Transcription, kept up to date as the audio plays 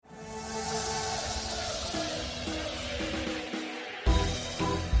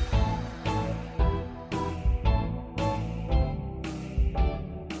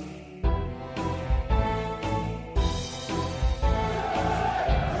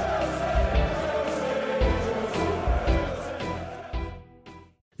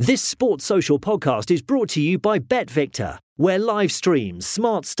This Sports Social podcast is brought to you by BetVictor, where live streams,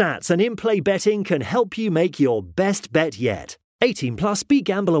 smart stats and in-play betting can help you make your best bet yet. 18 plus,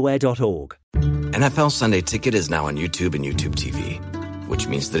 begambleaware.org. NFL Sunday Ticket is now on YouTube and YouTube TV, which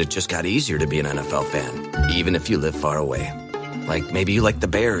means that it just got easier to be an NFL fan, even if you live far away. Like maybe you like the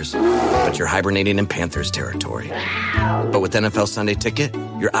Bears, but you're hibernating in Panthers territory. But with NFL Sunday Ticket,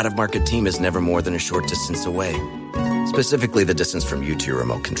 your out-of-market team is never more than a short distance away. Specifically, the distance from you to your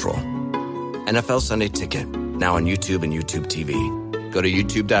remote control. NFL Sunday Ticket, now on YouTube and YouTube TV. Go to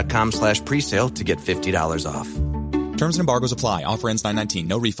youtube.com/presale to get $50 off. Terms and embargoes apply. Offer ends 9/19.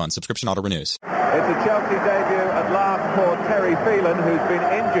 No refund. Subscription auto renews. It's a Chelsea debut at last for Terry Phelan, who's been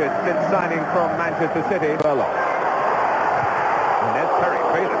injured since signing from Manchester City. Phelan. And there's Terry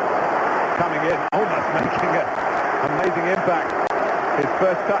Phelan coming in, almost making an amazing impact. His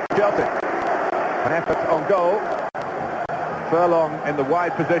first touch, Chelsea. An effort on goal. Furlong in the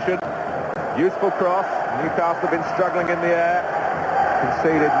wide position. Useful cross. Newcastle have been struggling in the air.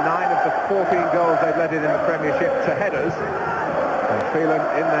 Conceded 9 of the 14 goals they've let in the Premiership to headers. And Phelan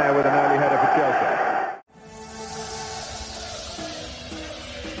in there with an early header for Chelsea.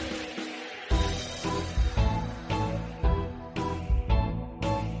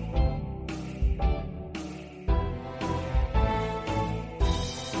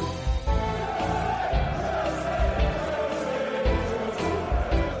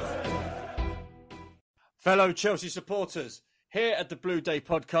 Fellow Chelsea supporters, here at the Blue Day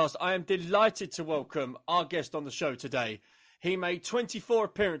podcast, I am delighted to welcome our guest on the show today. He made 24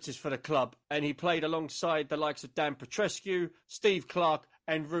 appearances for the club and he played alongside the likes of Dan Petrescu, Steve Clarke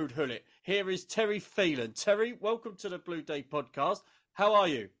and Ruud Gullit. Here is Terry Phelan. Terry, welcome to the Blue Day podcast. How are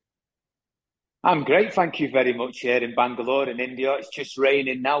you? I'm great, thank you very much here in Bangalore in India. It's just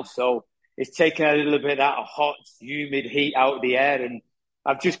raining now, so it's taken a little bit of that hot, humid heat out of the air, and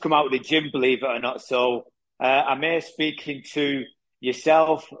I've just come out of the gym, believe it or not, so I'm here speaking to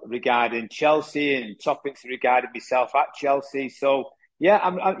yourself regarding Chelsea and topics regarding myself at Chelsea. So yeah,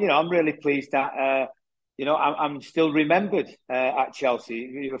 I'm really pleased that I'm still remembered at Chelsea.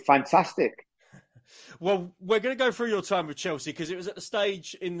 You were fantastic. Well, we're going to go through your time with Chelsea because it was at the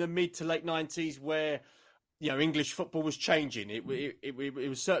stage in the mid to late 90s where English football was changing. It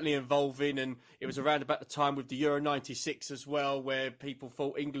was certainly evolving, and it was around about the time with the Euro '96 as well, where people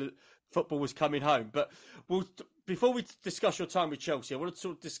thought England football was coming home. But before we discuss your time with Chelsea, I want to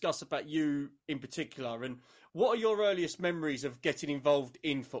sort of discuss about you in particular, and what are your earliest memories of getting involved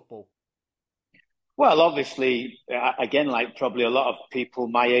in football? Well, obviously, again, like probably a lot of people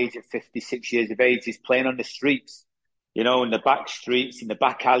my age at 56 years of age, is playing on the streets, in the back streets, in the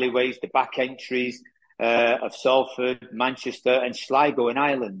back alleyways, the back entries of Salford, Manchester and Sligo in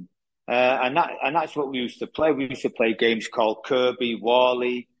Ireland. And that's what we used to play. We used to play games called Kirby,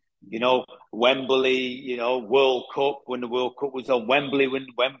 Whalley, Wembley, World Cup, when the World Cup was on Wembley, when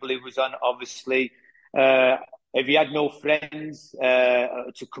Wembley was on, obviously. If you had no friends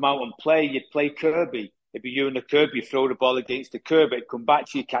to come out and play, you'd play Kirby. It'd be you and the Kirby, you throw the ball against the Kirby, it'd come back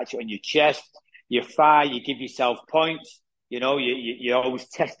to you, catch it on your chest, you fire, you give yourself points, you always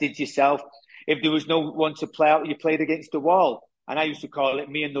tested yourself. If there was no one to play out, you played against the wall. And I used to call it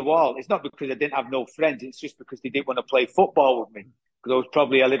me and the wall. It's not because I didn't have no friends, it's just because they didn't want to play football with me, because I was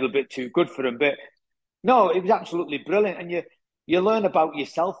probably a little bit too good for them. But no, it was absolutely brilliant. And you learn about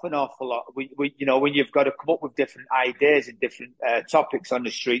yourself an awful lot, when you've got to come up with different ideas and different topics on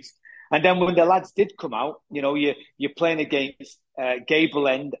the streets. And then when the lads did come out, you're playing against gable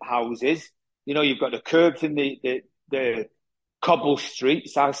end houses. You've got the curbs in the cobble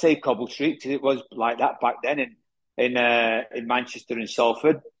streets. I say cobble street because it was like that back then in Manchester and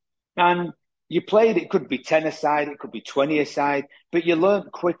Salford. And you played, it could be 10 aside, it could be 20 aside, but you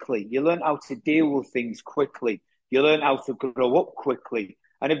learned quickly. You learned how to deal with things quickly. You learn how to grow up quickly.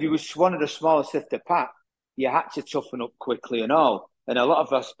 And if you was one of the smallest of the pack, you had to toughen up quickly and all, in a lot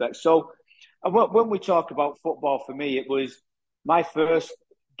of aspects. So when we talk about football, for me, it was my first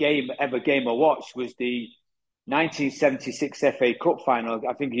ever game I watched was the 1976 FA Cup final.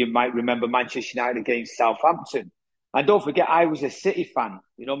 I think you might remember Manchester United against Southampton. And don't forget, I was a City fan.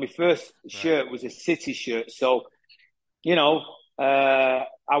 My first shirt was a City shirt. So, I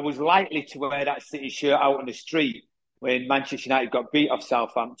was likely to wear that City shirt out on the street when Manchester United got beat off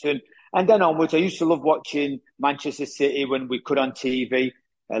Southampton. And then onwards, I used to love watching Manchester City when we could on TV.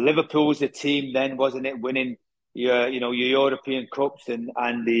 Liverpool was a team then, wasn't it, winning your European Cups and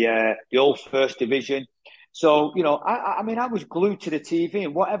the old First Division. So, I was glued to the TV,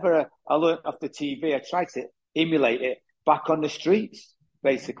 and whatever I learned off the TV, I tried to emulate it back on the streets,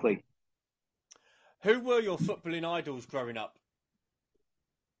 basically. Who were your footballing idols growing up?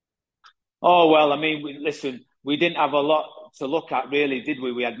 Oh, well, I mean, listen, we didn't have a lot to look at, really, did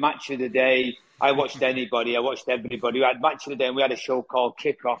we? We had Match of the Day. I watched anybody. I watched everybody. We had Match of the Day, and we had a show called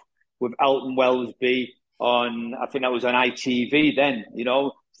Kickoff with Elton Wellesby on, I think that was on ITV then, you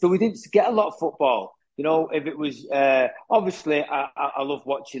know. So we didn't get a lot of football. You know, if it was, obviously, I love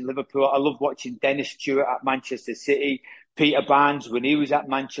watching Liverpool. I love watching Dennis Stewart at Manchester City, Peter Barnes when he was at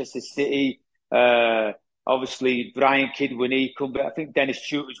Manchester City. Obviously, Brian Kidd when he come back. I think Dennis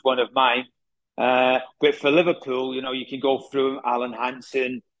Stewart was one of mine. But for Liverpool, you know, you can go through Alan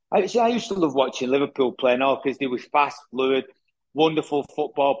Hansen. I used to love watching Liverpool play and all because they was fast, fluid, wonderful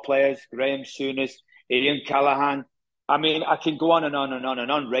football players. Graham Souness, Ian Callaghan. I mean, I can go on and on and on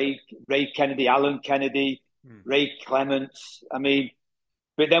and on. Ray Kennedy, Alan Kennedy, Ray Clements. I mean,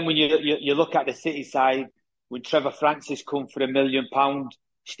 but then when you look at the City side, when Trevor Francis come for £1 million,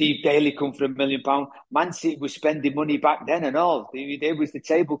 Steve Daly come for £1 million, Man City was spending money back then and all. They was the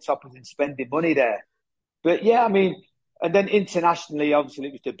table toppers and spending money there. But yeah, I mean, and then internationally, obviously,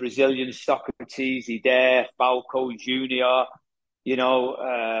 it was the Brazilian Socrates, there, Falco Junior, you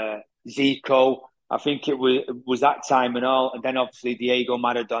know, Zico. I think it was that time and all. And then obviously Diego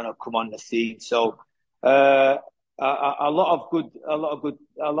Maradona come on the scene. So a lot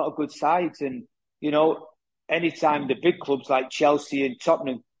of good sides. And you know, anytime the big clubs like Chelsea and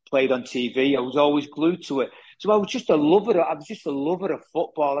Tottenham played on TV, I was always glued to it. So I was just a lover. I was just a lover of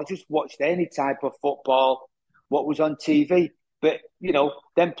football. I just watched any type of football, what was on TV. But you know,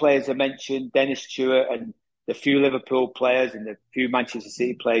 them players I mentioned, Dennis Stewart and the few Liverpool players and the few Manchester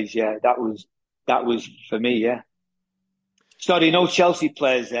City players. Yeah, that was for me. Yeah. Sorry, no Chelsea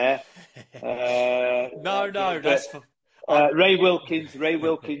players there. No, that's. Ray Wilkins. Ray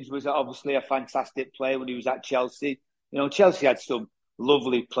Wilkins was obviously a fantastic player when he was at Chelsea. You know, Chelsea had some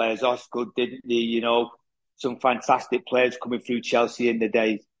lovely players. Osgood, didn't they? You know, some fantastic players coming through Chelsea in the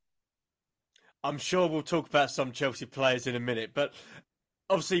days. I'm sure we'll talk about some Chelsea players in a minute, but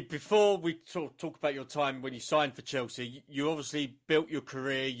obviously, before we talk about your time when you signed for Chelsea, you obviously built your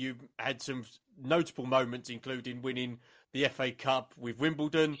career. You had some notable moments, including winning the FA Cup with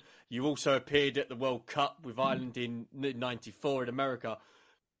Wimbledon. You also appeared at the World Cup with Ireland in '94 in America.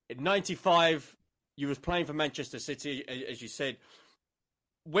 In '95, you was playing for Manchester City, as you said.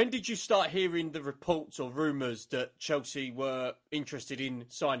 When did you start hearing the reports or rumours that Chelsea were interested in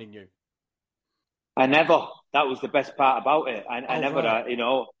signing you? I never. That was the best part about it. I never, right. you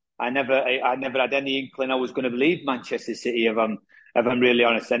know, I never had any inkling I was going to leave Manchester City. If I'm really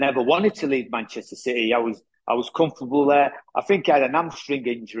honest, I never wanted to leave Manchester City. I was comfortable there. I think I had an hamstring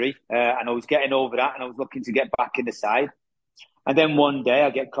injury, and I was getting over that, and I was looking to get back in the side. And then one day, I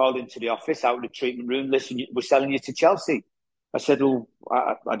get called into the office, out of the treatment room. Listen, we're selling you to Chelsea. I said, well,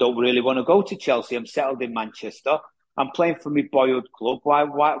 I don't really want to go to Chelsea. I'm settled in Manchester. I'm playing for my boyhood club. Why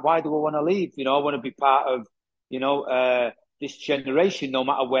do I want to leave? You know, I want to be part of, you know, this generation, no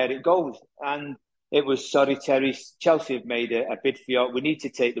matter where it goes. And it was, sorry, Terry, Chelsea have made a bid for you. We need to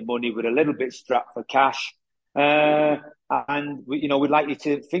take the money. We're a little bit strapped for cash. And we, you know, we'd like you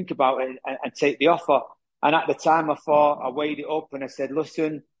to think about it and take the offer. And at the time, I weighed it up and I said,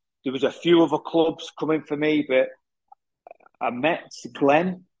 listen, there was a few other clubs coming for me, but I met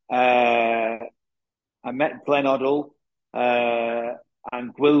Glenn. I met Glenn Hoddle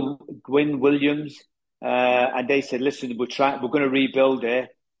and Gwyn Williams, and they said, "Listen, we're going to rebuild here."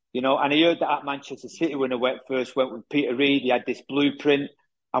 You know, and I heard that at Manchester City when I first went with Peter Reid, he had this blueprint,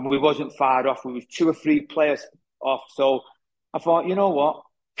 and we wasn't far off. We was 2 or 3 players off. So I thought, you know what?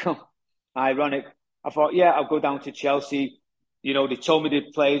 Ironic. I thought, yeah, I'll go down to Chelsea. You know, they told me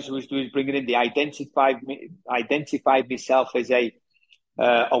the players who was bringing in. They identified myself as a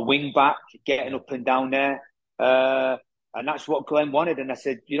wing back, getting up and down there. And that's what Glenn wanted. And I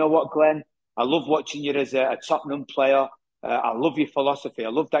said, you know what, Glenn? I love watching you as a Tottenham player. I love your philosophy. I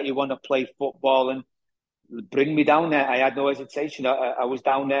love that you want to play football and bring me down there. I had no hesitation. I was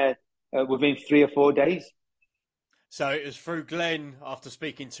down there within 3 or 4 days. So it was through Glenn, after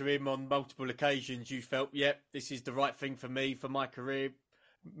speaking to him on multiple occasions, you felt, yep, this is the right thing for me, for my career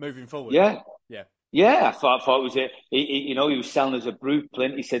moving forward. Yeah. Yeah. Yeah, I thought it was it. You know, he was selling us a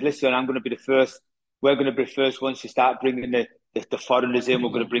blueprint. He said, listen, I'm going to be the first. We're going to be the first ones to start bringing the foreigners in. We're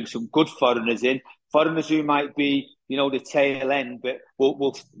going to bring some good foreigners in. Foreigners who might be, you know, the tail end, but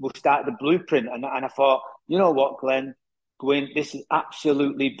we'll start the blueprint. And I thought, you know what, Gwyn, this is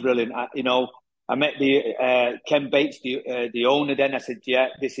absolutely brilliant. You know, I met the Ken Bates, the owner. Then I said, yeah,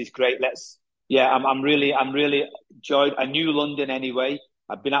 this is great. I'm really enjoyed. I knew London anyway.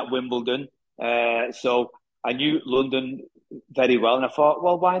 I've been at Wimbledon. So I knew London very well, and I thought,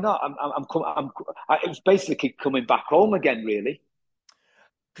 well, why not? It was basically coming back home again, really.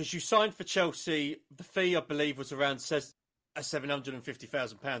 because you signed for Chelsea. The fee, I believe, was around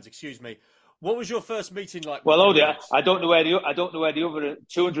 £750,000. Excuse me. What was your first meeting like with Well, the oh dear, Reds? I don't know where the other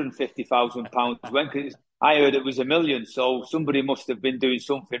 £250,000 went, because I heard it was a million. So somebody must have been doing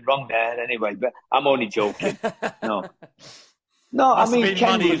something wrong there anyway. But I'm only joking. No, no. I Must have mean, been Ken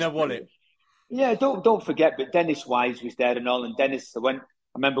money in was. their wallet. Yeah, don't forget. But Dennis Wise was there and all. And Dennis, I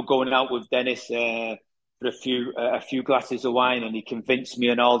remember going out with Dennis for a few glasses of wine, and he convinced me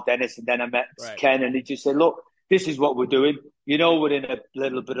and all, Dennis. And then I met Right. Ken, and he just said, "Look, this is what we're doing. You know, we're in a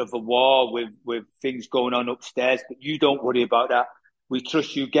little bit of a war with things going on upstairs, but you don't worry about that. We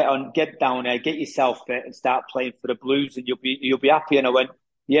trust you. Get down there, get yourself fit, and start playing for the Blues, and you'll be happy." And I went,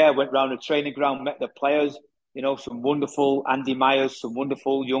 yeah. I went round the training ground, met the players. You know, some wonderful Andy Myers, some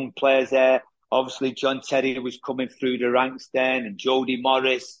wonderful young players there. Obviously, John Terry was coming through the ranks then, and Jody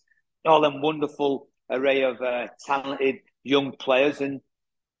Morris, all them wonderful array of talented young players. And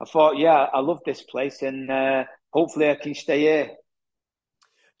I thought, yeah, I love this place, and hopefully I can stay here.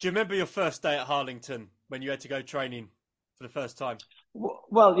 Do you remember your first day at Harlington when you had to go training for the first time?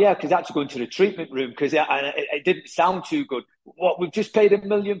 Well, yeah, because I had to go into the treatment room because it didn't sound too good. What, we've just paid £1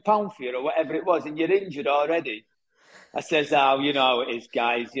 million for you or whatever it was, and you're injured already. I says, "Oh, you know how it is,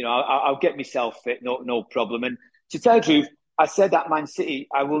 guys. You know, I'll get myself fit, no problem." And to tell the truth, I said at Man City,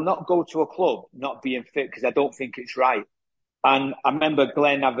 I will not go to a club not being fit because I don't think it's right. And I remember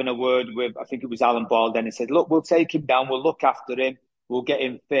Glenn having a word with, I think it was Alan Ball then, and said, "Look, we'll take him down, we'll look after him, we'll get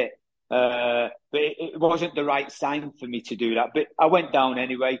him fit." But it wasn't the right sign for me to do that. But I went down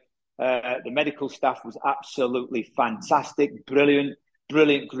anyway. The medical staff was absolutely fantastic, brilliant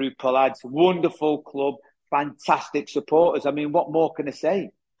group of lads, wonderful club. Fantastic supporters. I mean, what more can I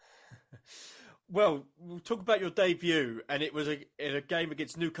say? Well, we'll talk about your debut, and it was in a game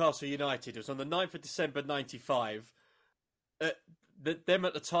against Newcastle United. It was on the 9th of December 95. Them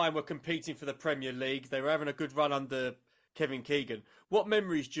at the time were competing for the Premier League. They were having a good run under Kevin Keegan. What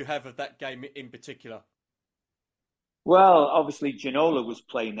memories do you have of that game in particular? Well, obviously, Ginola was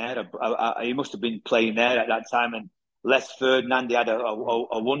playing there. He must have been playing there at that time. And Les Ferdinand, they had a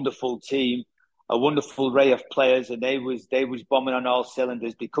wonderful team, a wonderful array of players, and they was bombing on all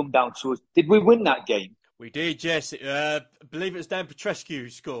cylinders. They come down to us. Did we win that game? We did, yes. I believe it was Dan Petrescu who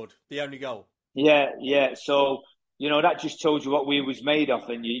scored the only goal. Yeah. So that just told you what we was made of.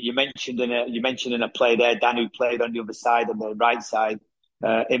 And you mentioned in a play there, Dan, who played on the other side, on the right side.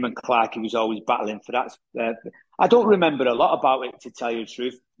 Him and Clark, he was always battling for that. I don't remember a lot about it, to tell you the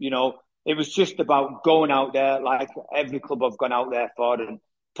truth. It was just about going out there, like every club I've gone out there for, and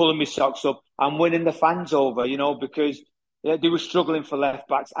pulling my socks up and winning the fans over, because they were struggling for left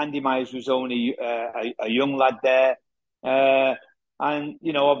backs. Andy Myers was only a young lad there. And,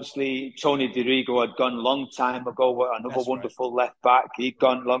 obviously, Tony DiRigo had gone a long time ago, another wonderful left back. He'd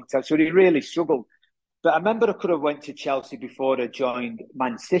gone a long time. So he really struggled. But I remember I could have went to Chelsea before I joined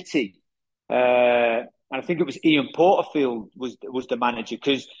Man City. And I think it was Ian Porterfield was the manager,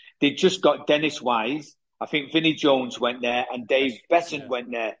 because they'd just got Dennis Wise. I think Vinnie Jones went there and Dave Besson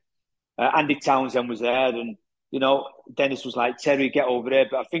went there. Andy Townsend was there. And, Dennis was like, "Terry, get over there."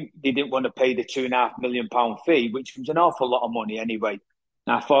 But I think they didn't want to pay the £2.5 million fee, which was an awful lot of money anyway.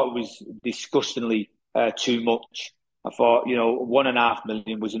 And I thought it was disgustingly too much. I thought, £1.5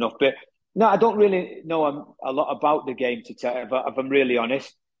 million was enough. But no, I don't really know a lot about the game, to tell you, if I'm really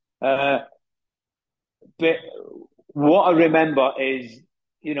honest. But what I remember is,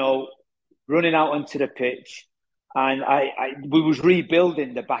 running out onto the pitch, and we was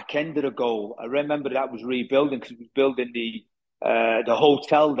rebuilding the back end of the goal. I remember that was rebuilding, because we was building the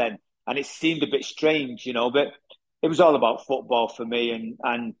hotel then, and it seemed a bit strange, but it was all about football for me,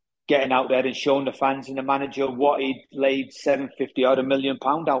 and getting out there and showing the fans and the manager what he'd laid £750 or £1 million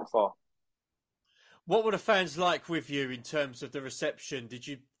out for. What were the fans like with you in terms of the reception? Did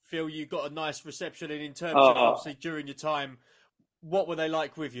you feel you got a nice reception? And in terms of, obviously, during your time, what were they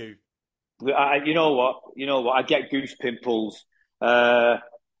like with you? You know what? I get goose pimples.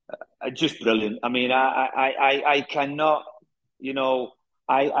 Just brilliant. I mean, I cannot, the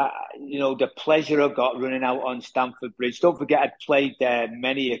pleasure I got running out on Stamford Bridge. Don't forget, I'd played there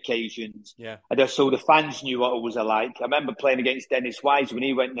many occasions. Yeah. So the fans knew what it was like. I remember playing against Dennis Wise when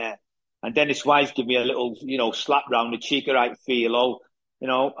he went there. And Dennis Wise gave me a little, slap round the cheek, right, Philo,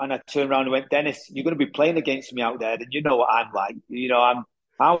 and I turned around and went, "Dennis, you're going to be playing against me out there, and you know what I'm like. We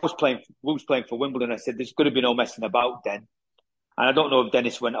was playing for Wimbledon. I said, there's going to be no messing about then." And I don't know if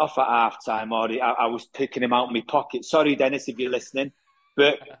Dennis went off at half time, or I was picking him out of my pocket. Sorry, Dennis, if you're listening.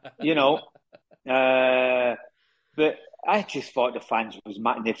 But, but I just thought the fans was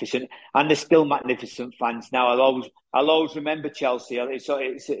magnificent, and they're still magnificent fans now. I'll always remember Chelsea.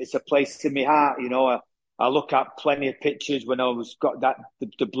 It's a place in my heart. I look at plenty of pictures when I was got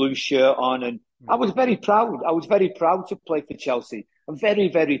the blue shirt on, and I was very proud. I was very proud to play for Chelsea. I'm very,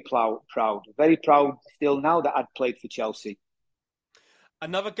 very proud. Very proud still now that I'd played for Chelsea.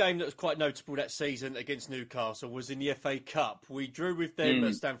 Another game that was quite notable that season against Newcastle was in the FA Cup. We drew with them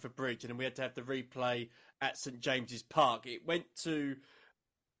at Stamford Bridge, and then we had to have the replay at St James's Park. It went to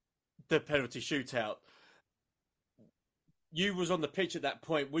the penalty shootout. You was on the pitch at that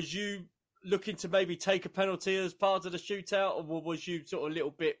point. Was you looking to maybe take a penalty as part of the shootout, or was you sort of a little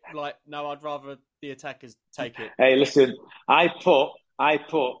bit like, no, I'd rather the attackers take it? Hey, listen, I put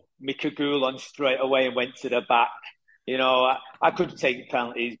Mika Gould on straight away and went to the back. I could take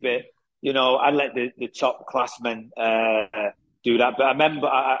penalties, but I let the top classmen do that. But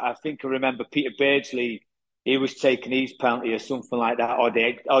I think I remember Peter Beardsley. He was taking his penalty or something like that, or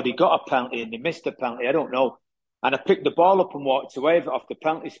they got a penalty and they missed a penalty. I don't know. And I picked the ball up and walked away off the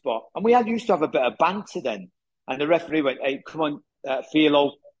penalty spot. And we used to have a bit of banter then. And the referee went, "Hey, come on,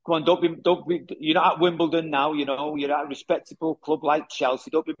 Philo, come on, don't be. You're not at Wimbledon now. You're at a respectable club like Chelsea.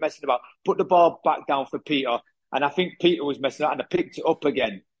 Don't be messing about. Put the ball back down for Peter." And I think Peter was messing up, and I picked it up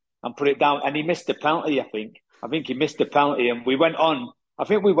again and put it down. And he missed the penalty, I think. I think he missed the penalty, and we went on. I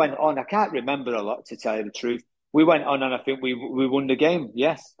think we went on. I can't remember a lot, to tell you the truth. We went on, and I think we won the game.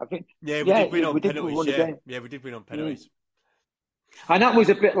 Yes, I think. Yeah, we did win on penalties. Yeah, we did win on penalties. And that was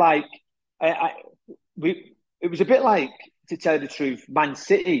a bit like it was a bit like, to tell you the truth, Man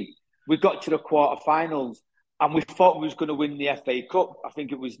City. We got to the quarterfinals, and we thought we was going to win the FA Cup. I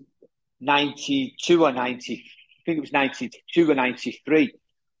think it was 92 or 90. I think it was 92 or 93.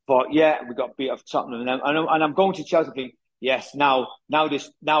 But yeah, we got beat off Tottenham, and I'm going to Chelsea. Think, yes, now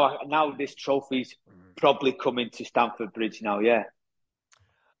this trophy's probably coming to Stamford Bridge now. Yeah.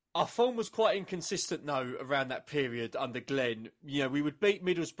 Our form was quite inconsistent though around that period under Glenn. We would beat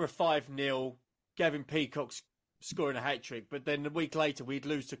Middlesbrough 5-0, Gavin Peacock scoring a hat trick, but then a week later we'd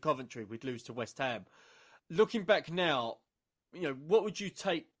lose to Coventry, we'd lose to West Ham. Looking back now, what would you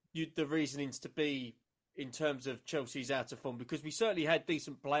take the reasonings to be in terms of Chelsea's out of form? Because we certainly had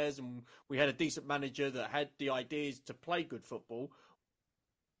decent players and we had a decent manager that had the ideas to play good football.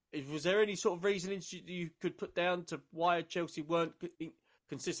 Was there any sort of reasonings you could put down to why Chelsea weren't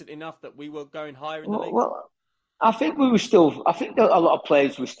consistent enough that we were going higher in the league? Well, I think that a lot of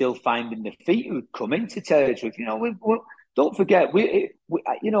players were still finding their feet who would come into territory. Don't forget, we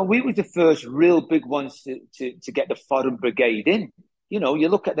were the first real big ones to get the foreign brigade in. You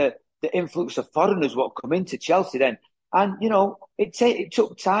look at the influx of foreigners what come into Chelsea then, and it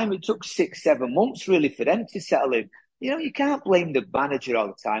took time. It took 6-7 months really for them to settle in. You can't blame the manager all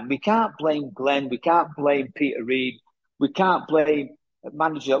the time. We can't blame Glenn. We can't blame Peter Reid. We can't blame the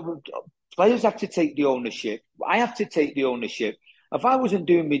manager. Players have to take the ownership. I have to take the ownership. If I wasn't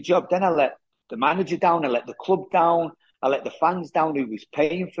doing my job, then I let the manager down. I let the club down. I let the fans down who was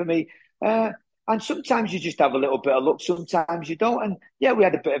paying for me. And sometimes you just have a little bit of luck. Sometimes you don't. And yeah, we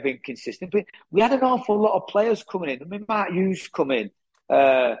had a bit of inconsistency. But we had an awful lot of players coming in. I mean, Mark Hughes come in.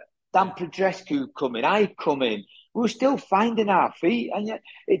 Dan Predrescu come in. I come in. We were still finding our feet. And yet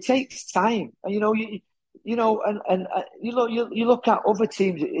it takes time. And, you look at other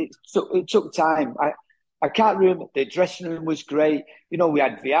teams. It took time. I can't remember. The dressing room was great. We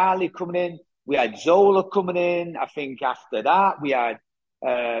had Vialli coming in. We had Zola coming in. I think after that we had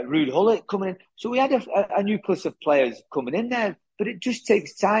Ruud Gullit coming in. So we had a nucleus of players coming in there. But it just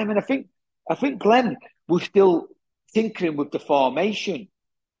takes time. And I think Glenn was still tinkering with the formation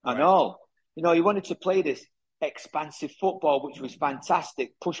and all. He wanted to play this expansive football, which was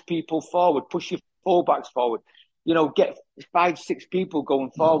fantastic. Push people forward, push your fullbacks forward, get 5-6 people going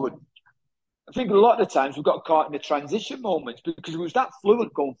forward. I think a lot of the times we got caught in the transition moments because it was that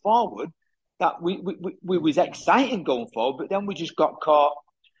fluent going forward that we was exciting going forward, but then we just got caught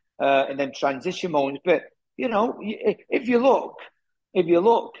in them transition moments. But, if you look,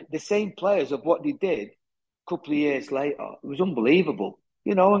 the same players of what they did a couple of years later, it was unbelievable.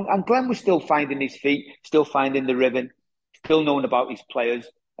 And Glenn was still finding his feet, still finding the rhythm, still knowing about his players.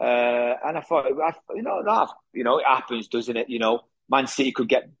 And I thought, it happens, doesn't it? Man City could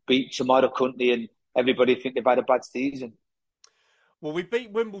get beat tomorrow, couldn't they? And everybody think they've had a bad season. Well, we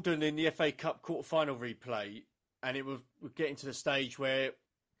beat Wimbledon in the FA Cup quarter-final replay, and we're getting to the stage where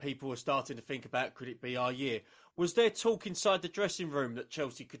people were starting to think about, could it be our year? Was there talk inside the dressing room that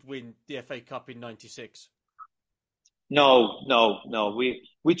Chelsea could win the FA Cup in '96? No.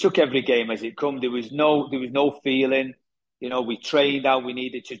 We took every game as it come. There was no feeling. We trained how we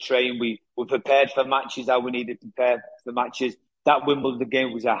needed to train. We we prepared for matches how we needed to prepare for matches. That Wimbledon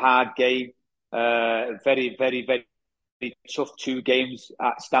game was a hard game. Very, very, very tough 2 games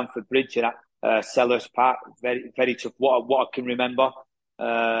at Stamford Bridge and at Sellers Park. Very, very tough. What I can remember.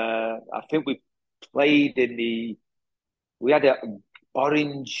 I think we played we had a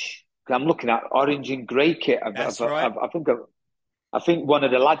orange. I'm looking at orange and grey kit. That's right. I think one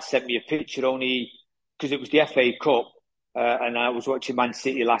of the lads sent me a picture only because it was the FA Cup, and I was watching Man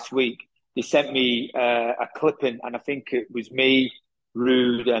City last week. They sent me a clipping, and I think it was me,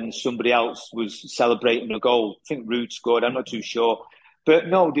 Rude, and somebody else was celebrating a goal. I think Rude scored. I'm not too sure, but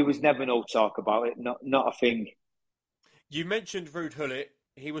no, there was never no talk about it. Not a thing. You mentioned Ruud Gullit.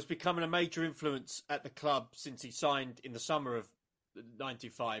 He was becoming a major influence at the club since he signed in the summer of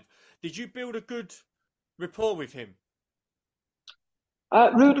 '95. Did you build a good rapport with him?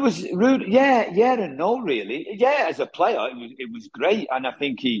 Rude. Yeah, and no, really. Yeah, as a player, it was great, and I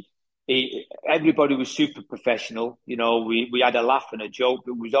think everybody was super professional. You know, we had a laugh and a joke,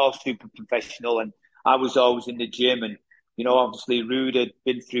 but it was all super professional, and I was always in the gym, and you know, obviously, Rude had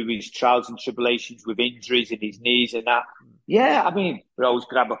been through his trials and tribulations with injuries in his knees and that. Yeah, I mean, we always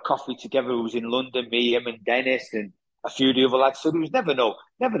grab a coffee together. We was in London, me, him, and Dennis, and a few of the other lads. So there was never no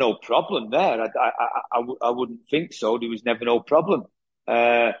problem there. I wouldn't think so. There was never no problem.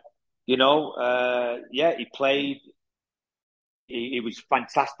 Yeah, he played. He was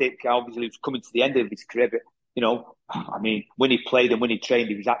fantastic. Obviously, he was coming to the end of his career, but you know, I mean, when he played and when he trained,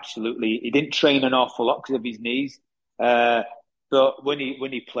 he didn't train an awful lot because of his knees. But when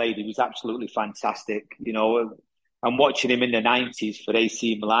he played, he was absolutely fantastic. You know, and watching him in the '90s for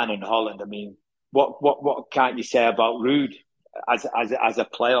AC Milan and Holland, I mean, what can't you say about Ruud as a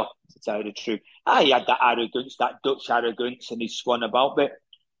player? To tell you the truth, he had that arrogance, that Dutch arrogance, and he swung about. But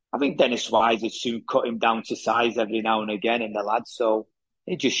I think Dennis Wise had soon cut him down to size every now and again in the lads. So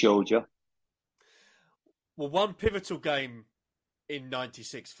it just showed you. Well, one pivotal game in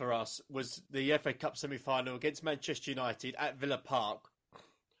 '96 for us was the FA Cup semi-final against Manchester United at Villa Park.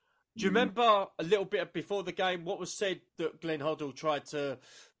 Do you remember a little bit before the game what was said that Glenn Hoddle tried to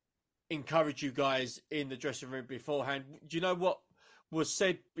encourage you guys in the dressing room beforehand? Do you know what was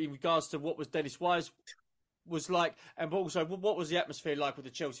said in regards to what was Dennis Wise was like, and also what was the atmosphere like with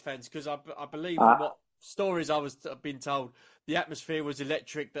the Chelsea fans? Because I believe from what stories I've been told, the atmosphere was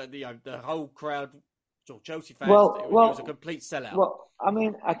electric. That the whole crowd, Chelsea fans, it was a complete sellout. Well, I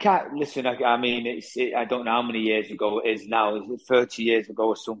mean, I can't listen. I mean, I don't know how many years ago it is now. Is it 30 years ago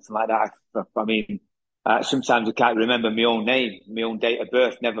or something like that? I mean, sometimes I can't remember my own name, my own date of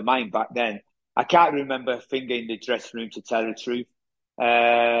birth. Never mind back then. I can't remember a finger in the dressing room, to tell the truth.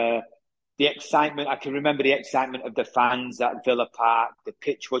 The excitement, I can remember the excitement of the fans at Villa Park. The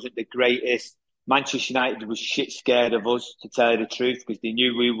pitch wasn't the greatest. Manchester United was shit scared of us, to tell you the truth, because they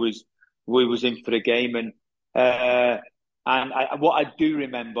knew we was in for the game. And what I do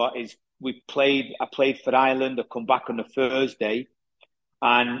remember is I played for Ireland. I come back on the Thursday,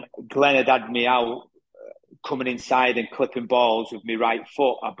 and Glenn had me out coming inside and clipping balls with my right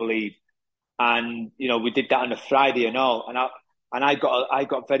foot, I believe. And you know, we did that on a Friday and all. And I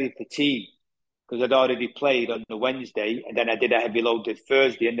got very fatigued because I'd already played on the Wednesday, and then I did a heavy load the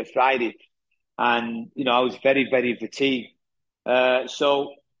Thursday and the Friday, and you know, I was very, very fatigued.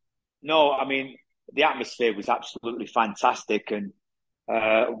 So no, I mean, the atmosphere was absolutely fantastic, and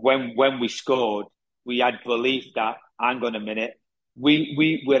when we scored, we had belief that, hang on a minute,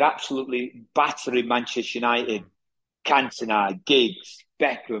 we were absolutely battering Manchester United. Cantona, Giggs,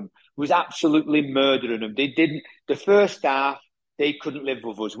 Beckham was absolutely murdering them. They didn't. The first half, they couldn't live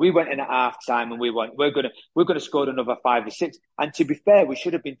with us. We went in at half time and we went, we're gonna score another 5 or 6. And to be fair, we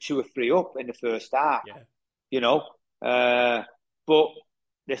should have been 2 or 3 up in the first half. Yeah. You know, but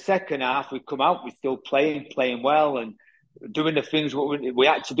the second half, we come out, we're still playing well and doing the things what we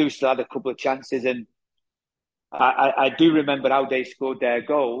had to do. Still had a couple of chances, and I do remember how they scored their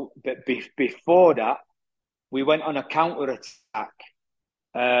goal. But before that, we went on a counter attack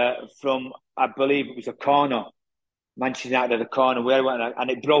from, I believe it was a corner. Manchester United at a corner where I went, and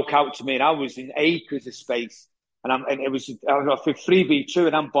it broke out to me, and I was in acres of space, and it was 3v2,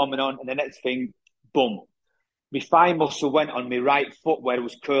 and I'm bombing on, and the next thing, boom, my thigh muscle went on my right foot where it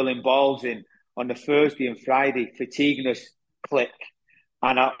was curling balls in on the Thursday and Friday, fatigueness, click,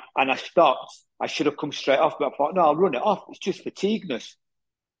 and I stopped. I should have come straight off, but I thought, no, I'll run it off. It's just fatigueness,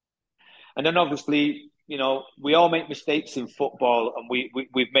 and then obviously, you know, we all make mistakes in football, and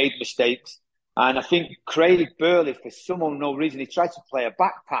we've made mistakes. And I think Craig Burley, for some unknown reason, he tried to play a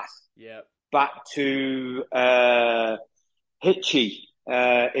back pass back to Hitchy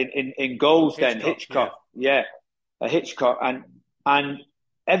in goals. Hitchcock, then Hitchcock, Hitchcock, and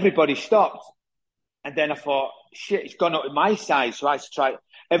everybody stopped. And then I thought, shit, it's gone up to my side. So I tried.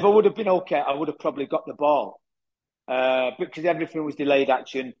 If I would have been okay, I would have probably got the ball. Because everything was delayed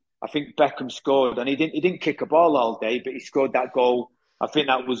action. I think Beckham scored, and he didn't kick a ball all day, but he scored that goal. I think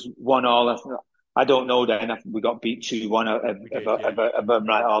that was 1-1. I don't know then. I think we got beat 2-1. If I'm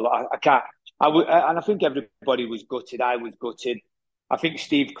right, I can't. And I think everybody was gutted. I was gutted. I think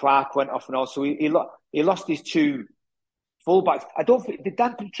Steve Clark went off, and also he lost his two fullbacks. I don't think did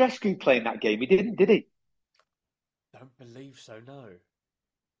Dan Petrescu play in that game. He didn't, did he? Don't believe so. No.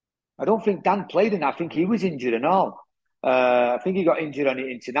 I don't think Dan played in that. I think he was injured and all. I think he got injured on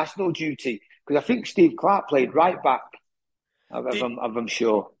international duty because I think Steve Clark played right back. I'm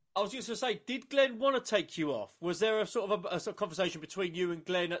sure. I was just going to say, did Glenn want to take you off? Was there a sort of a conversation between you and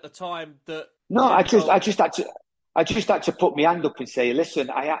Glenn at the time that? No, I just had to put my hand up and say, listen,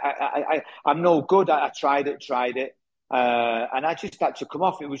 I'm no good. I tried it, and I just had to come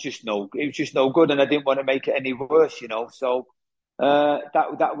off. It was just no good, and I didn't want to make it any worse, So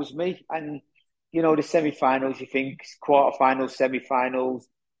that was me, and the semi-finals. You think quarter-finals, semi-finals,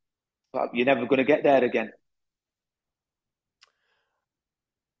 but you're never going to get there again.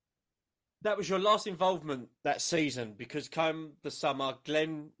 That was your last involvement that season because come the summer,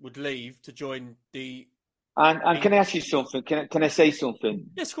 Glenn would leave to join the. And can I ask you something? Can I say something?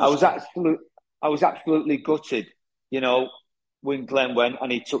 Yes, of course. I was absolutely gutted, when Glenn went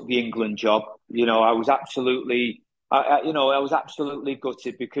and he took the England job. I was absolutely, I was absolutely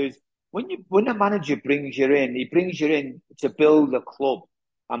gutted because when a manager brings you in, he brings you in to build a club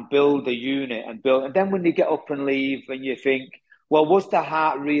and build a unit and then when you get up and leave and you think, well, was the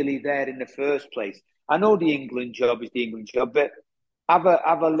heart really there in the first place? I know the England job is the England job, but have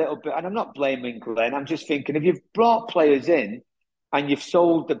a little bit, and I'm not blaming Glenn. I'm just thinking if you've brought players in and you've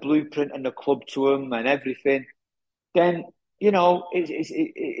sold the blueprint and the club to them and everything, then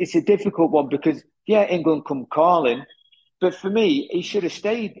it's a difficult one because England come calling, but for me, he should have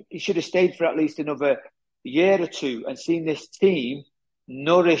stayed. He should have stayed for at least another year or two and seen this team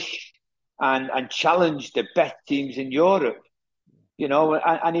nourish and challenge the best teams in Europe.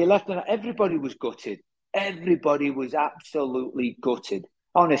 And he left, and everybody was gutted. Everybody was absolutely gutted,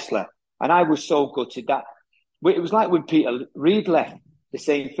 honestly. And I was so gutted that it was like when Peter Reid left, the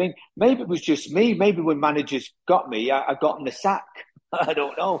same thing. Maybe it was just me. Maybe when managers got me, I got in the sack. I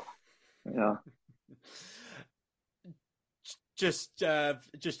don't know. Just to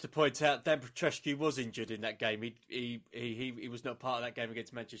point out, Dan Petrescu was injured in that game. He was not part of that game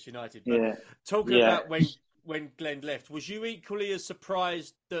against Manchester United. But talking about when Glenn left, was you equally as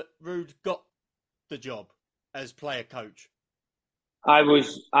surprised that Ruud got the job as player coach? I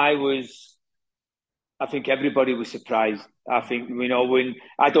was. I think everybody was surprised. I think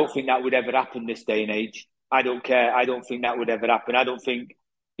I don't think that would ever happen this day and age. I don't care. I don't think that would ever happen. I don't think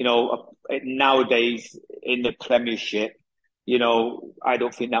nowadays in the Premiership, I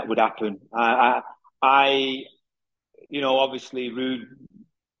don't think that would happen. Obviously Ruud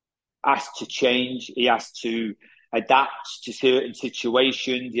has to change. He has to adapt to certain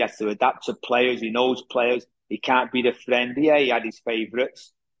situations. He has to adapt to players. He knows players. He can't be the friend. Yeah, he had his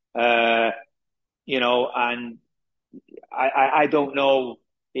favourites. And I don't know.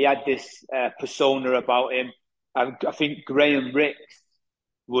 He had this persona about him. I think Graham Ricks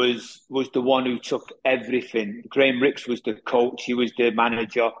was the one who took everything. Graham Ricks was the coach. He was the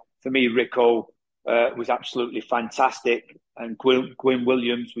manager. For me, Rico was absolutely fantastic, and Gwyn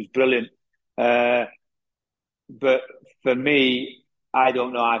Williams was brilliant. But for me, I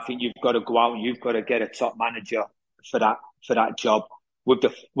don't know. I think you've got to go out and you've got to get a top manager for that job with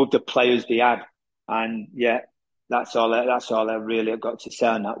the players they had. And that's all I really got to say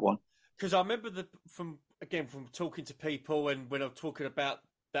on that one. Because I remember from talking to people and when I'm talking about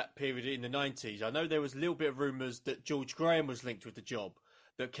that period in the 90s, I know there was a little bit of rumours that George Graham was linked with the job,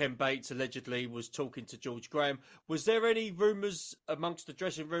 that Ken Bates allegedly was talking to George Graham. Was there any rumours amongst the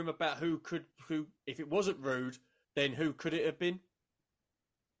dressing room about who, if it wasn't Ruud, then who could it have been?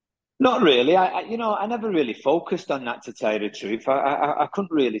 Not really. I never really focused on that, to tell you the truth. I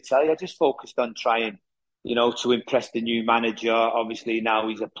couldn't really tell you. I just focused on trying, to impress the new manager. Obviously now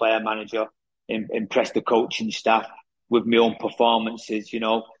he's a player manager, impress the coaching staff with my own performances,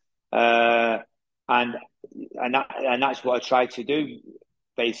 and that's what I tried to do,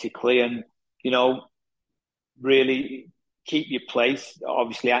 basically, and really keep your place.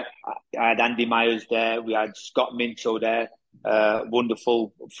 Obviously, I had Andy Myers there, we had Scott Minto there,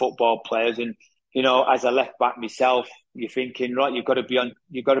 wonderful football players, and as a left back myself, you're thinking, right, you've got to be on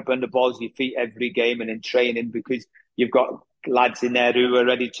the balls of your feet every game and in training because you've got lads in there who are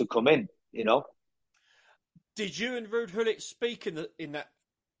ready to come in. Did you and Ruud Gullit speak in that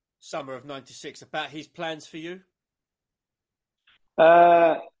summer of '96 about his plans for you?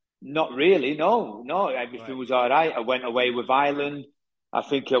 Not really. No, everything was all right. I went away with Ireland. I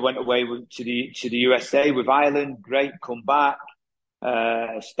think I went away to the USA with Ireland. Great, come back.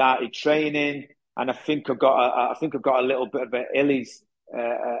 Started training, and I think I got a little bit of an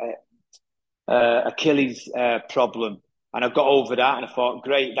Achilles problem, and I got over that, and I thought,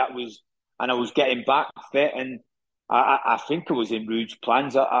 great, and I was getting back fit, and I think it was in Ruud's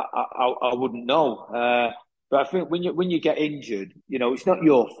plans. I wouldn't know, but I think when you get injured, it's not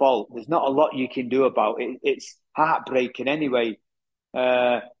your fault. There's not a lot you can do about it. It's heartbreaking anyway.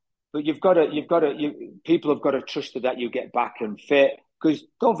 But people have got to trust that you get back and fit. Because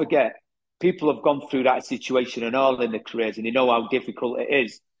don't forget, people have gone through that situation and all in their careers, and they know how difficult it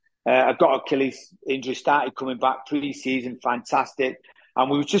is. I got Achilles injury, started coming back pre-season, fantastic. And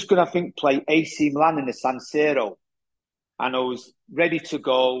we were just going to, I think, play AC Milan in the San Siro. And I was ready to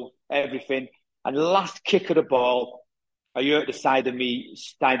go, everything. And the last kick of the ball, I hurt the side of me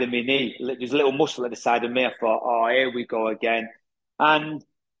knee. There's a little muscle at the side of me. I thought, oh, here we go again. And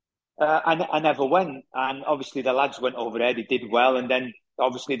I never went. And obviously the lads went over there. They did well. And then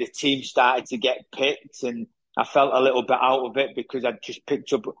obviously the team started to get picked. And I felt a little bit out of it because I'd just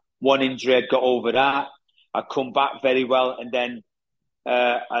picked up one injury. I'd got over that. I come back very well. And then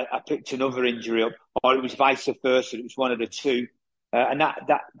I picked another injury up. Or it was vice versa. It was one of the two. And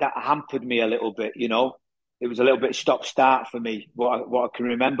that hampered me a little bit, It was a little bit stop-start for me, what I can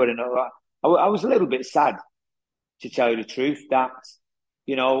remember. And I was a little bit sad, to tell you the truth, that,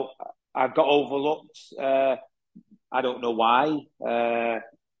 I got overlooked. I don't know why. And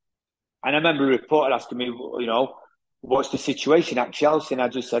I remember a reporter asking me, what's the situation at Chelsea? And I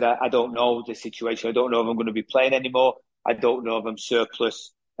just said, I don't know the situation. I don't know if I'm going to be playing anymore. I don't know if I'm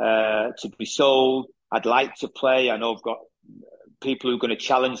surplus to be sold. I'd like to play. I know I've got people who are going to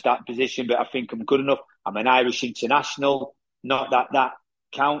challenge that position, but I think I'm good enough. I'm an Irish international. Not that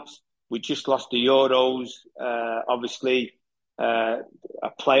counts. We just lost the Euros, obviously, a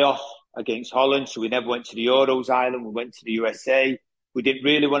playoff against Holland, so we never went to the Euros island. We went to the USA. We didn't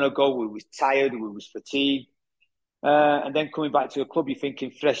really want to go. We was tired. We was fatigued. And then coming back to a club, you're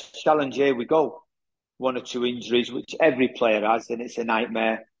thinking, fresh challenge, here we go. One or two injuries, which every player has, and it's a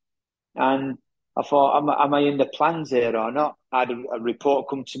nightmare. And I thought, am I in the plans here or not? I had a report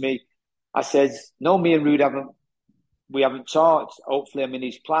come to me. I says, no, me and Ruud haven't talked. Hopefully I'm in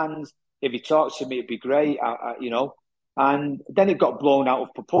his plans. If he talks to me, it'd be great, And then it got blown out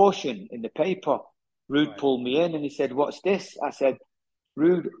of proportion in the paper. Ruud pulled me in and he said, what's this? I said,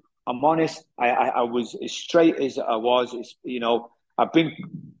 Ruud, I'm honest. I was as straight as I was. I've been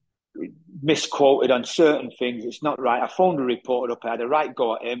misquoted on certain things. It's not right. I phoned the reporter up. I had a right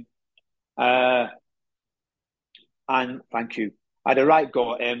go at him. And thank you. I had a right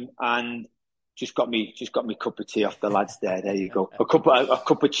go at him and just got me cup of tea off the lads there. There you go. A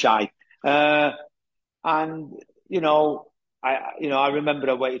cup of chai. I remember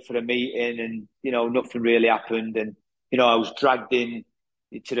I waited for a meeting and, nothing really happened. And, I was dragged in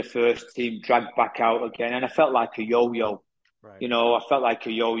to the first team, dragged back out again. And I felt like a yo-yo. Right. I felt like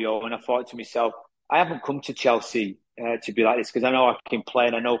a yo-yo. And I thought to myself, I haven't come to Chelsea to be like this because I know I can play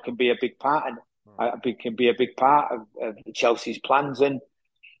and I know I can be a big part and I can be a big part of Chelsea's plans. And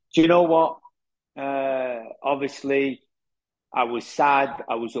do you know what? Obviously, I was sad.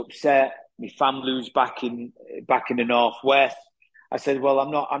 I was upset. My family was back in the northwest. I said, "Well,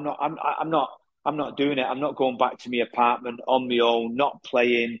 I'm not doing it. I'm not going back to my apartment on my own, not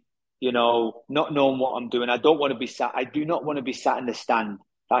playing. Not knowing what I'm doing. I don't want to be sat. I do not want to be sat in the stand.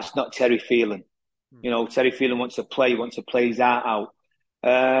 That's not Terry Phelan. Terry Phelan wants to play his heart out.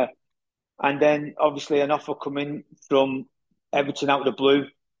 And then obviously an offer coming from Everton out of the blue.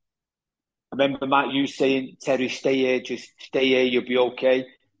 I remember Matt, you saying, Terry, stay here, just stay here, you'll be okay.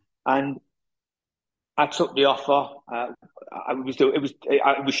 And I took the offer.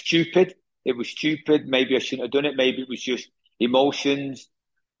 It was stupid. It was stupid. Maybe I shouldn't have done it. Maybe it was just emotions.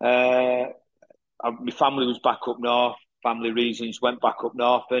 My family was back up north. Family reasons, went back up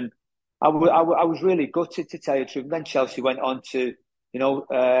north, and I was really gutted, to tell you the truth. And then Chelsea went on to,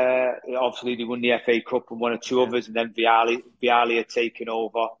 obviously they won the FA Cup and one or two others, and then Vialli had taken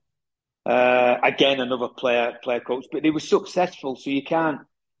over. Again, another player coach, but they were successful, so you can't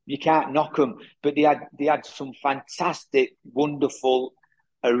knock them. But they had some fantastic, wonderful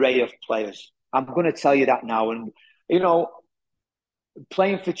array of players. I'm going to tell you that now, and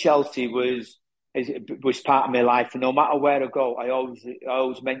playing for Chelsea was part of my life, and no matter where I go, I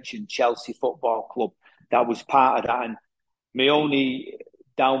always mention Chelsea Football Club. That was part of that, and my only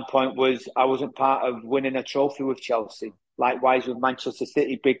down point was I wasn't part of winning a trophy with Chelsea. likewise with Manchester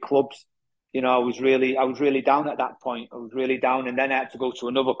City, big clubs. You know, I was really down at that point. I was really down, and then I had to go to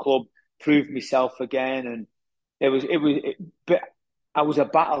another club, prove myself again, and but I was a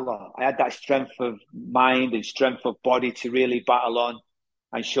battler. I had that strength of mind and strength of body to really battle on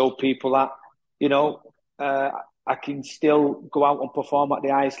and show people that, you know, I can still go out and perform at the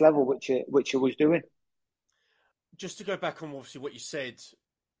highest level, which I was doing. Just to go back on obviously what you said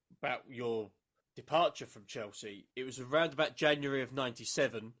about your departure from Chelsea, it was around about January of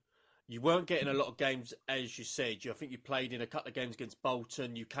 '97. You weren't getting a lot of games, as you said. I think you played in a couple of games against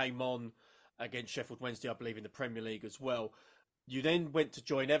Bolton. You came on against Sheffield Wednesday, I believe, in the Premier League as well. You then went to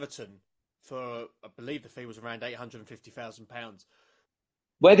join Everton for, I believe the fee was around £850,000.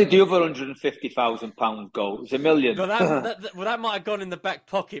 Where did the other £150,000 go? It was $1 million. Well, that might have gone in the back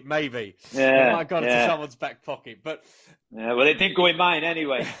pocket, maybe. Yeah, it might have gone into someone's back pocket. But yeah, well, it didn't go in mine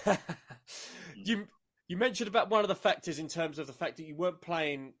anyway. You mentioned about one of the factors in terms of the fact that you weren't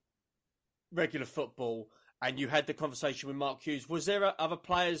playing regular football, and you had the conversation with Mark Hughes. Was there other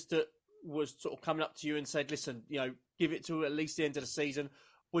players that was sort of coming up to you and said, "Listen, you know, give it to at least the end of the season"?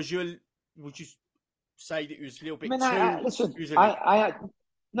 Would you say that it was a little bit I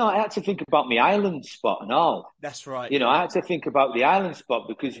had to think about my island spot and all. That's right. You know, I had to think about the island spot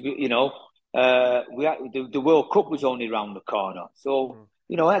because the World Cup was only around the corner. So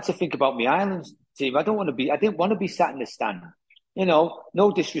you know, I had to think about my island team. I didn't want to be sat in the stand. You know,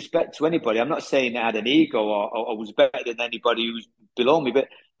 no disrespect to anybody. I'm not saying I had an ego or was better than anybody who's below me, but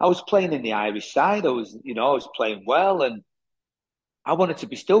I was playing in the Irish side. I was playing well, and I wanted to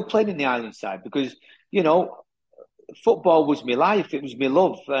be still playing in the Ireland side because, you know, football was my life. It was my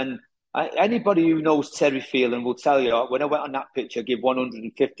love. And anybody who knows Terry Phelan will tell you, when I went on that pitch, I give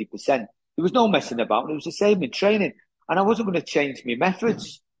 150%. There was no messing about. It was the same in training. And I wasn't going to change my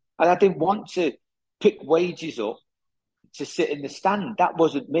methods. And I didn't want to pick wages up to sit in the stand. That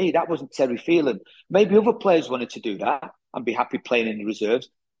wasn't me. That wasn't Terry Phelan. Maybe other players wanted to do that and be happy playing in the reserves.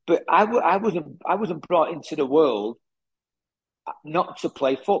 But I wasn't brought into the world not to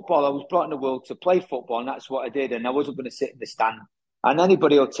play football. I was brought in the world to play football, and that's what I did. And I wasn't going to sit in the stand. And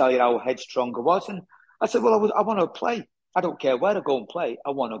anybody will tell you how headstrong I was. And I said, well, I want to play. I don't care where to go and play.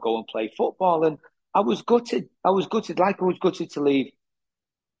 I want to go and play football. And I was gutted. Like I was gutted to leave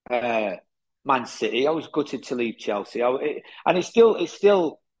Man City. I was gutted to leave Chelsea. And it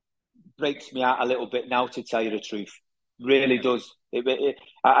still breaks me out a little bit now, to tell you the truth. Really does.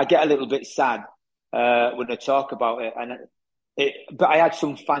 I get a little bit sad when I talk about it. But I had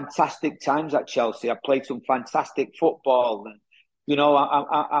some fantastic times at Chelsea. I played some fantastic football, and you know,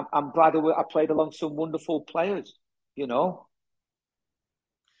 I'm glad I played along some wonderful players. You know.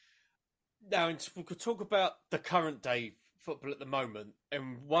 Now, we could talk about the current day football at the moment,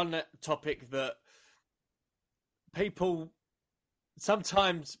 and one topic that people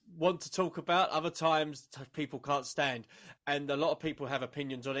sometimes want to talk about, other times people can't stand, and a lot of people have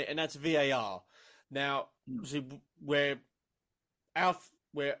opinions on it, and that's VAR. Now, we're off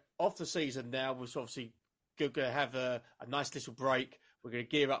the season now. We're obviously going to have a nice little break. We're going to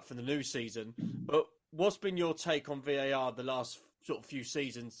gear up for the new season. But what's been your take on VAR the last sort of few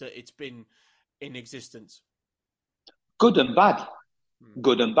seasons that it's been in existence? Good and bad.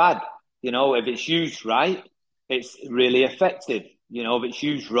 Good and bad. You know, if it's used right, it's really effective. You know, if it's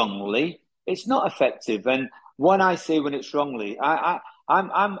used wrongly, it's not effective. And when I say when it's wrongly,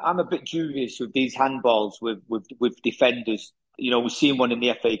 I'm a bit dubious with these handballs with defenders. You know, we've seen one in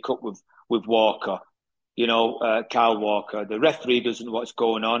the FA Cup with Walker. You know, Kyle Walker. The referee doesn't know what's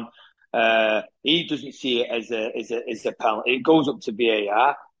going on. He doesn't see it as a penalty. It goes up to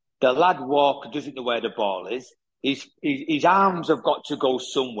VAR. The lad Walker doesn't know where the ball is. His arms have got to go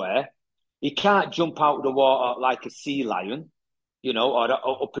somewhere. He can't jump out of the water like a sea lion, you know, or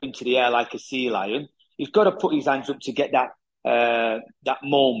up into the air like a sea lion. He's got to put his hands up to get that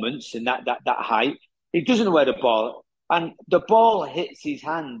moments and that height. He doesn't know where the ball, and the ball hits his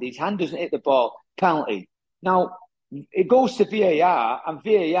hand. His hand doesn't hit the ball. Penalty. Now it goes to VAR, and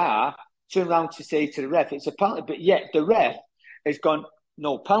VAR turn around to say to the ref it's a penalty, but yet the ref has gone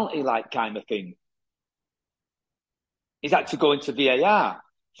no penalty like kind of thing. He's had to go into VAR.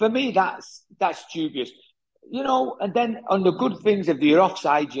 For me, that's dubious. You know, and then on the good things, if you're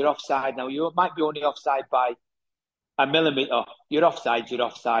offside, you're offside. Now, you might be only offside by a millimetre. You're offside, you're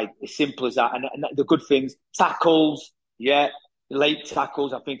offside. As simple as that. And the good things, tackles, yeah, late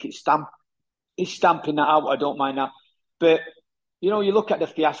tackles. I think it's stamping that out. I don't mind that. But, you know, you look at the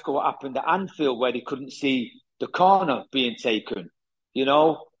fiasco what happened at Anfield where they couldn't see the corner being taken. You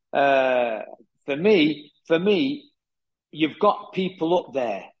know, for me, you've got people up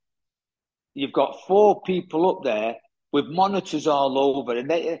there. You've got 4 people up there with monitors all over, and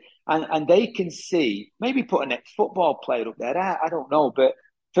they can see, maybe put an ex-football player up there. I don't know, but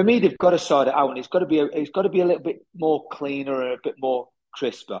for me, they've got to sort it out, and it's got to be a little bit more cleaner and a bit more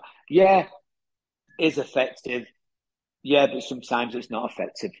crisper. Yeah, is effective. Yeah, but sometimes it's not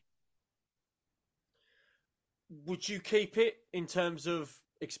effective. Would you keep it in terms of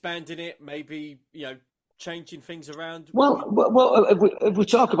expanding it? Maybe changing things around. Well, if we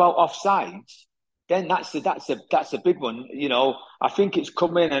talk about offsides, then that's a big one. I think it's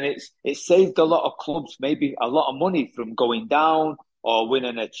come in and it's saved a lot of clubs maybe a lot of money from going down or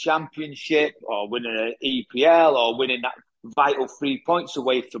winning a championship or winning an EPL or winning that vital 3 points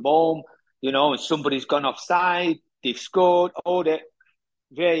away from home. And somebody's gone offside, they've scored, it.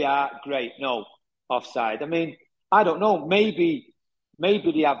 VAR, great, no, offside. I mean, I don't know. Maybe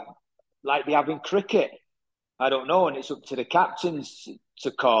they have like they have in cricket. I don't know, and it's up to the captains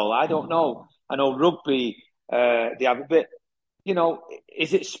to call. I don't know. I know rugby, they have a bit,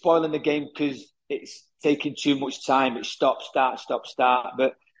 is it spoiling the game because it's taking too much time? It's stop, start.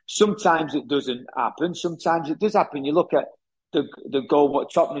 But sometimes it doesn't happen. Sometimes it does happen. You look at the goal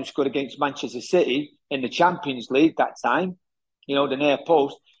what Tottenham scored against Manchester City in the Champions League that time, the near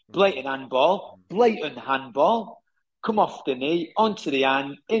post, blatant handball, come off the knee, onto the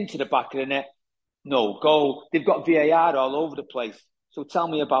hand, into the back of the net. No goal. They've got VAR all over the place. So tell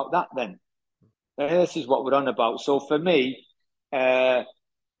me about that then. This is what we're on about. So for me, we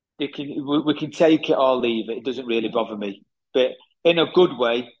can take it or leave it. It doesn't really bother me. But in a good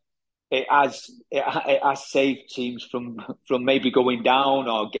way, it has saved teams from maybe going down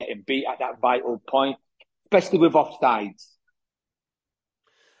or getting beat at that vital point, especially with offsides.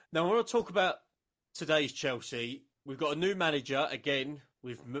 Now, I want to talk about today's Chelsea. We've got a new manager again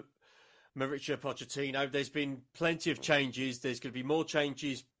with Mauricio Pochettino. There's been plenty of changes. There's going to be more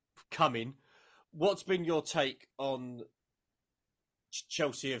changes coming. What's been your take on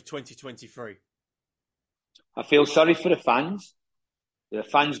Chelsea of 2023? I feel sorry for the fans. The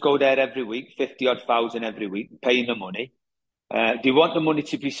fans go there every week, 50-odd thousand every week, paying the money. They want the money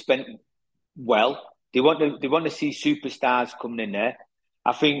to be spent well. They want to see superstars coming in there.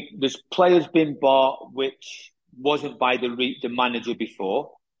 I think there's players been bought which wasn't by the manager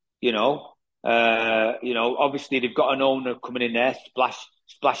before. Obviously they've got an owner coming in there,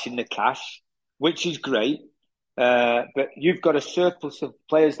 splashing the cash, which is great. But you've got a surplus of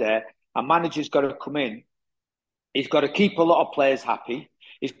players there. A manager's got to come in. He's got to keep a lot of players happy.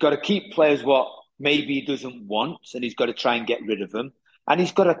 He's got to keep players what maybe he doesn't want, and he's got to try and get rid of them. And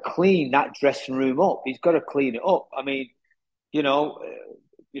he's got to clean that dressing room up. He's got to clean it up. I mean,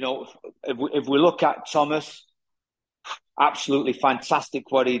 if we look at Thomas, absolutely fantastic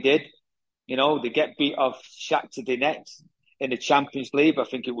what he did. They get beat off Shakhtar Donetsk in the Champions League. I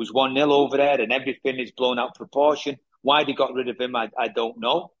think it was 1-0 over there, and everything is blown out of proportion. Why they got rid of him, I don't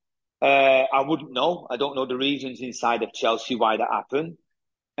know. I wouldn't know. I don't know the reasons inside of Chelsea why that happened.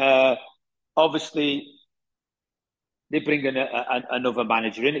 Obviously, they bring in another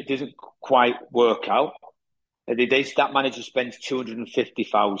manager in. It doesn't quite work out. That manager spends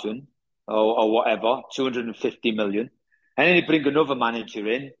 250,000 or whatever, 250 million. And then they bring another manager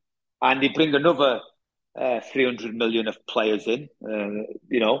in and they bring another 300 million of players in,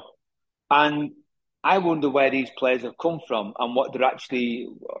 And I wonder where these players have come from and what they're actually,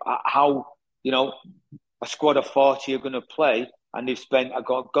 how, a squad of 40 are going to play and they've spent,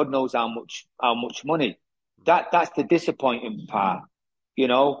 God knows how much money. That's the disappointing part,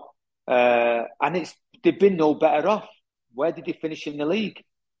 and they've been no better off. Where did they finish in the league?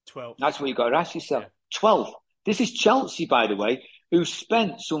 12. That's what you got to ask yourself. Yeah. 12. This is Chelsea, by the way, who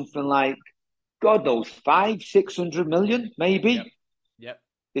spent something like, God knows, 500-600 million, maybe. Yep.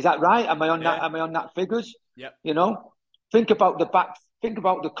 Is that right? Am I on that? Am I on that figures? Yep. Think about the back. Think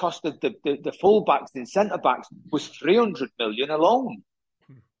about the cost of the full backs and centre backs was 300 million alone.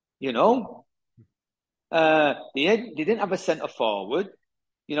 They didn't have a centre forward.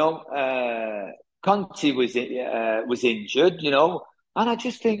 Conte was injured. And I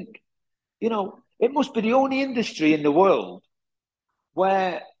just think, it must be the only industry in the world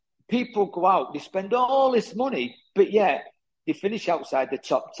where people go out, they spend all this money, but yet they finish outside the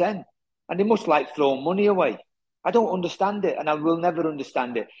top 10 and they must like throw money away. I don't understand it and I will never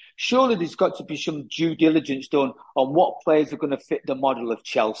understand it. Surely there's got to be some due diligence done on what players are going to fit the model of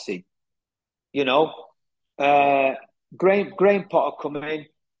Chelsea. Graham Potter coming in,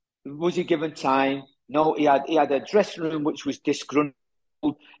 was he given time? No, he had a dressing room which was disgruntled.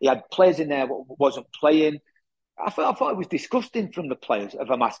 He had players in there who wasn't playing. I thought it was disgusting from the players. If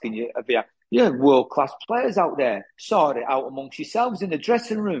I'm asking you, you're world-class players out there. Sort it out amongst yourselves in the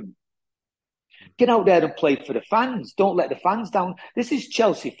dressing room. Get out there and play for the fans. Don't let the fans down. This is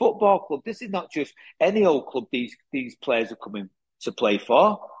Chelsea Football Club. This is not just any old club these players are coming to play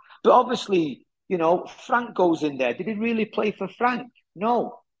for. But obviously, Frank goes in there. Did he really play for Frank?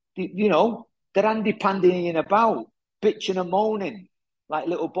 No. They're handy-pandying about, bitching and moaning like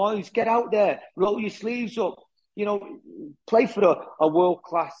little boys. Get out there, roll your sleeves up. Play for a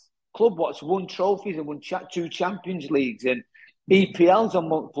world-class club what's won trophies and won 2 Champions Leagues and EPLs on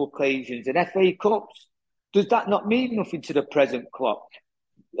multiple occasions and FA Cups. Does that not mean nothing to the present clock?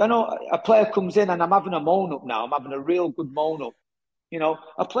 A player comes in, and I'm having a moan up now. I'm having a real good moan up.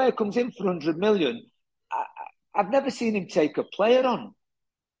 A player comes in for 100 million. I've never seen him take a player on.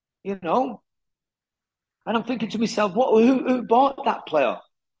 And I'm thinking to myself, who bought that player?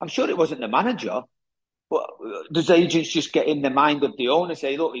 I'm sure it wasn't the manager. But does agents just get in the mind of the owner,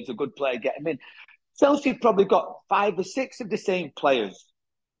 say, look, he's a good player, get him in? Chelsea probably got 5 or 6 of the same players.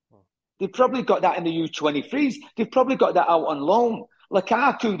 They've probably got that in the U23s. They've probably got that out on loan.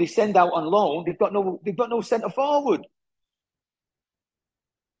 Lukaku, they send out on loan. They've got no centre forward.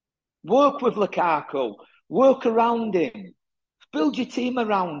 Work with Lukaku. Work around him. Build your team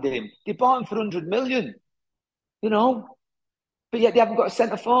around him. They bought him for 100 million. But yet they haven't got a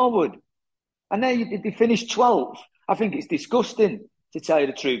centre forward. And then they finished 12th. I think it's disgusting, to tell you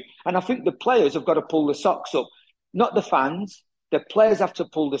the truth. And I think the players have got to pull the socks up. Not the fans. The players have to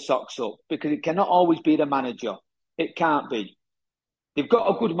pull the socks up because it cannot always be the manager. It can't be. They've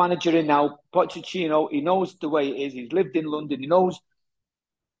got a good manager in now, Pochettino. He knows the way it is. He's lived in London. He knows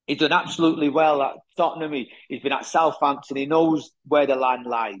he's done absolutely well at Tottenham. He's been at Southampton. He knows where the land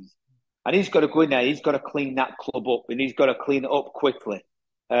lies. And he's got to go in there. He's got to clean that club up, and he's got to clean it up quickly.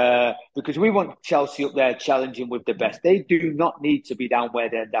 Because we want Chelsea up there challenging with the best. They do not need to be down where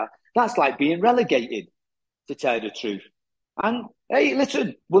they're down. That's like being relegated, to tell you the truth. And, hey,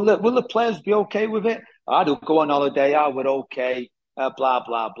 listen, will the players be okay with it? They'll go on holiday. We're okay. Blah,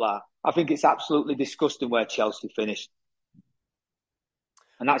 blah, blah. I think it's absolutely disgusting where Chelsea finished.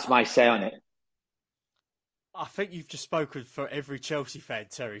 And that's my say on it. I think you've just spoken for every Chelsea fan,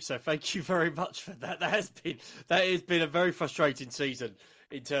 Terry. So thank you very much for that. That has been a very frustrating season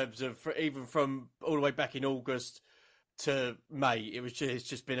in terms of even from all the way back in August to May. It's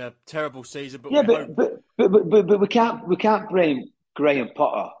just been a terrible season. But but we can't blame Graham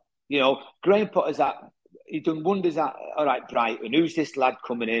Potter. Graham Potter's he's done wonders at Brighton. Who's this lad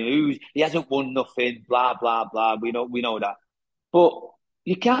coming in? He hasn't won nothing. Blah blah blah. We know that, but.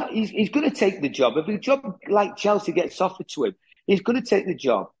 You can't. He's going to take the job. If a job like Chelsea gets offered to him, he's going to take the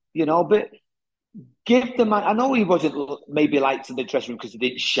job. But give the man. I know he wasn't maybe liked in the dressing room because he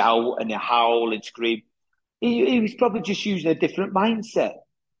didn't shout and howl and scream. He was probably just using a different mindset.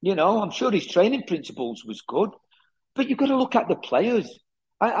 I'm sure his training principles was good, but you've got to look at the players.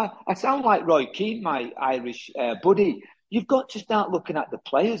 I sound like Roy Keane, my Irish buddy. You've got to start looking at the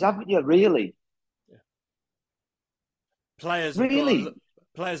players, haven't you? Really. Yeah.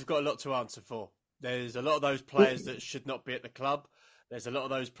 Players have got a lot to answer for. There's a lot of those players that should not be at the club. There's a lot of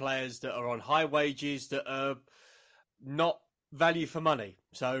those players that are on high wages that are not value for money.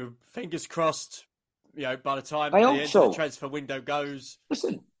 So fingers crossed, by the time the end of the transfer window goes...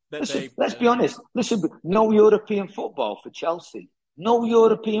 Listen, let's be honest. Listen, no European football for Chelsea. No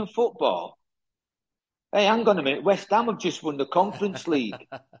European football. Hey, hang on a minute. West Ham have just won the Conference League.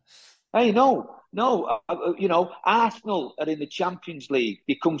 Hey, no. Arsenal are in the Champions League.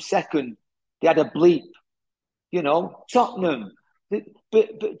 They come second. They had a bleep. Tottenham.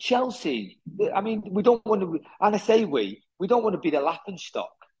 But Chelsea, we don't want to, and I say we don't want to be the laughing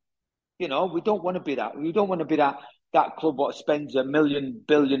stock. We don't want to be that. We don't want to be that club what spends £1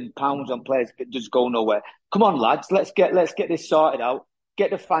 billion on players that just go nowhere. Come on, lads, let's get this sorted out.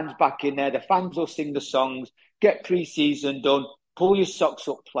 Get the fans back in there. The fans will sing the songs. Get pre-season done. Pull your socks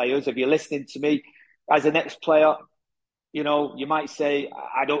up, players. If you're listening to me as an ex-player, you might say,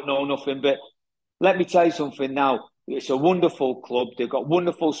 I don't know nothing, but let me tell you something now. It's a wonderful club. They've got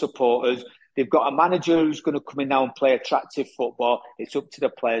wonderful supporters. They've got a manager who's going to come in now and play attractive football. It's up to the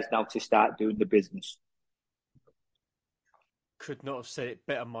players now to start doing the business. Could not have said it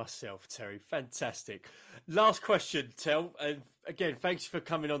better myself, Terry. Fantastic. Last question, Tel. And again, thanks for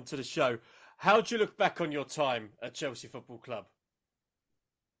coming on to the show. How do you look back on your time at Chelsea Football Club?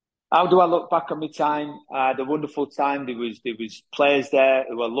 How do I look back on my time? The wonderful time. There was players there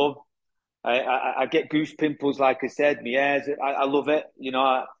who I love. I get goose pimples, like I said. My ears. I love it.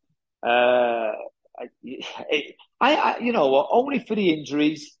 Only for the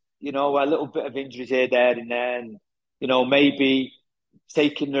injuries. A little bit of injuries here, there, and there, and maybe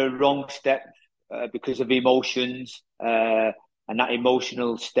taking the wrong step because of emotions and that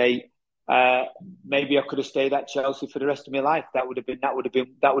emotional state. maybe I could have stayed at Chelsea for the rest of my life. That would have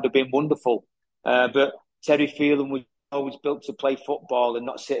been wonderful. But Terry Phelan was always built to play football and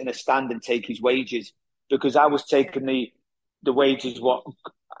not sit in a stand and take his wages, because I was taking the wages, what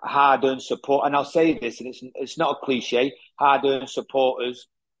hard-earned support, and I'll say this, and it's not a cliche, hard-earned supporters,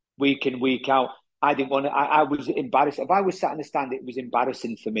 week in, week out. I didn't want to. I was embarrassed. If I was sat in the stand, it was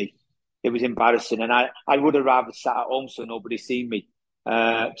embarrassing for me. It was embarrassing, and I would have rather sat at home so nobody seen me.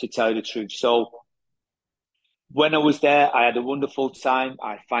 To tell you the truth. So when I was there, I had a wonderful time.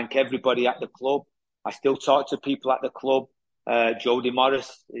 I thank everybody at the club. I still talk to people at the club, Jody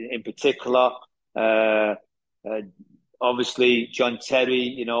Morris in particular, obviously John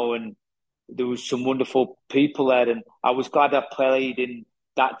Terry, and there was some wonderful people there. And I was glad I played in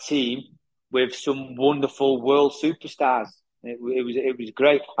that team with some wonderful world superstars. It was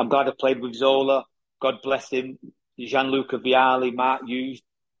great. I'm glad I played with Zola. God bless him. Gianluca Vialli, Mark Hughes,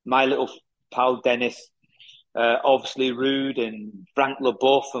 my little pal Dennis, obviously Rude and Frank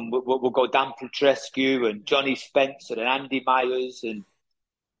LeBoeuf, and we'll go Dan Petrescu and Johnny Spencer and Andy Myers, and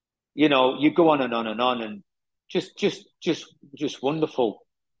you go on and on and on, and just wonderful.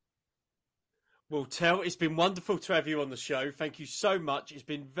 Well, Tel, it's been wonderful to have you on the show. Thank you so much. It's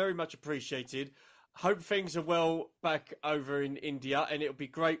been very much appreciated. Hope things are well back over in India, and it'll be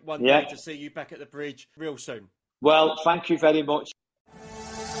great one day to see you back at the bridge real soon. Well, thank you very much.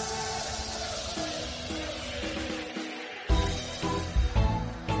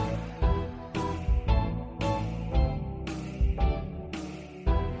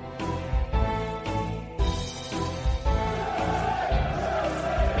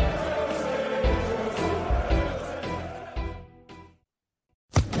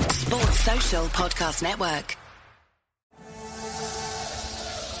 Sports Social Podcast Network.